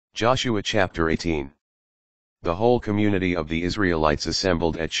Joshua chapter 18. The whole community of the Israelites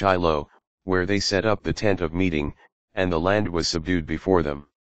assembled at Shiloh, where they set up the tent of meeting, and the land was subdued before them.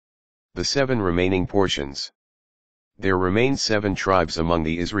 The 7 remaining portions. There remained 7 tribes among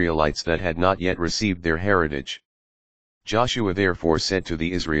the Israelites that had not yet received their heritage. Joshua therefore said to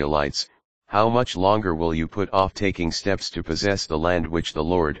the Israelites, "How much longer will you put off taking steps to possess the land which the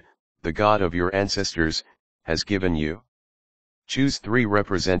Lord, the God of your ancestors, has given you? Choose 3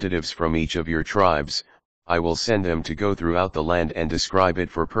 representatives from each of your tribes. I will send them to go throughout the land and describe it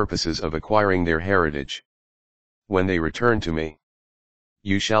for purposes of acquiring their heritage. When they return to me,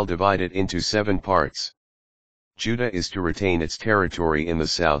 you shall divide it into 7 parts. Judah is to retain its territory in the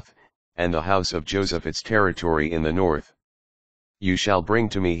south, and the house of Joseph its territory in the north. You shall bring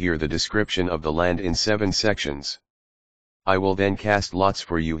to me here the description of the land in 7 sections. I will then cast lots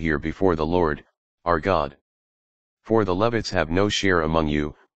for you here before the Lord, our God. For the Levites have no share among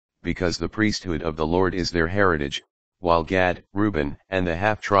you, because the priesthood of the Lord is their heritage, while Gad, Reuben, and the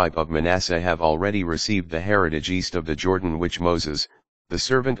half-tribe of Manasseh have already received the heritage east of the Jordan which Moses, the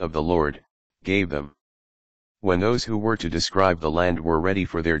servant of the Lord, gave them." When those who were to describe the land were ready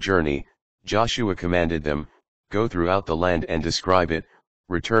for their journey, Joshua commanded them, "Go throughout the land and describe it,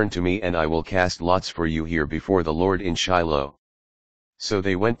 return to me and I will cast lots for you here before the Lord in Shiloh." So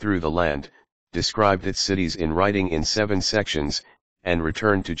they went through the land, described its cities in writing in 7 sections, and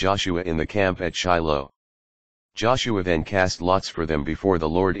returned to Joshua in the camp at Shiloh. Joshua then cast lots for them before the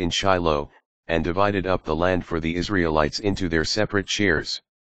Lord in Shiloh, and divided up the land for the Israelites into their separate shares.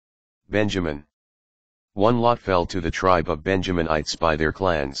 Benjamin. 1 lot fell to the tribe of Benjaminites by their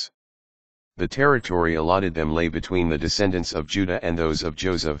clans. The territory allotted them lay between the descendants of Judah and those of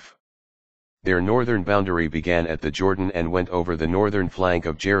Joseph. Their northern boundary began at the Jordan and went over the northern flank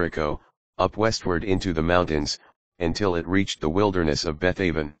of Jericho, up westward into the mountains, until it reached the wilderness of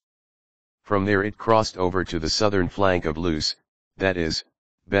Bethaven. From there it crossed over to the southern flank of Luz, that is,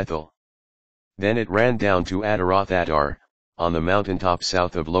 Bethel. Then it ran down to Adaroth-Adar, on the mountaintop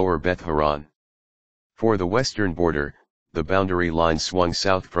south of Lower Beth-Horon. For the western border, the boundary line swung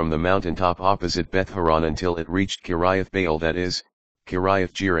south from the mountaintop opposite Beth-Horon until it reached Kiriath-Baal, that is,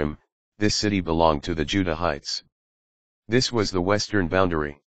 Kiriath-Jearim. This city belonged to the Judahites. This was the western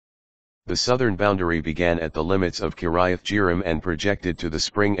boundary. The southern boundary began at the limits of Kiriath-Jearim and projected to the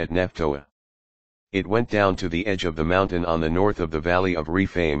spring at Nephtoah. It went down to the edge of the mountain on the north of the valley of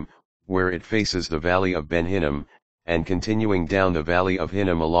Rephaim, where it faces the valley of Ben Hinnom, and continuing down the valley of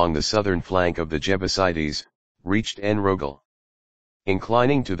Hinnom along the southern flank of the Jebusites, reached En-Rogel.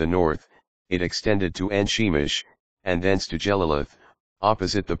 Inclining to the north, it extended to En-Shemesh, and thence to Jelaloth,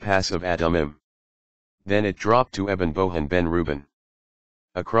 opposite the pass of Adumim. Then it dropped to Eben-Bohan ben Reuben.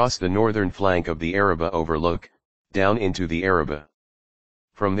 Across the northern flank of the Arabah overlook, down into the Arabah.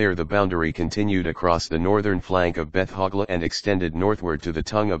 From there the boundary continued across the northern flank of Beth Hoglah and extended northward to the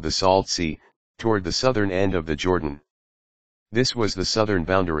tongue of the Salt Sea, toward the southern end of the Jordan. This was the southern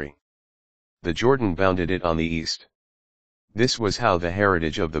boundary. The Jordan bounded it on the east. This was how the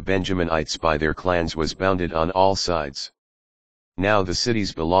heritage of the Benjaminites by their clans was bounded on all sides. Now the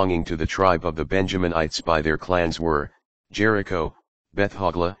cities belonging to the tribe of the Benjaminites by their clans were, Jericho, Beth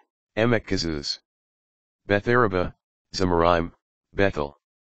Hoglah, Emek-Keziz, Beth Arabah, Zemaraim, Bethel,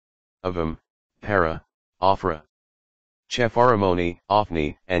 Avim, Para, Ophrah, Chepharamoni,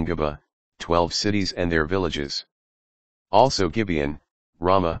 Ophni, and Geba, 12 cities and their villages. Also Gibeon,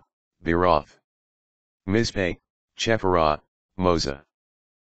 Ramah, Beeroth, Mizpeh, Chephirah, Moza,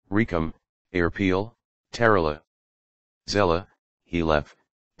 Rechem, Irpeel, Taralah, Zelah, Heleph,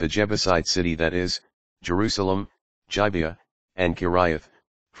 the Jebusite city that is, Jerusalem, Gibeah, and Kiriath,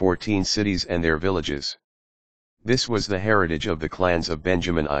 14 cities and their villages. This was the heritage of the clans of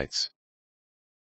Benjaminites.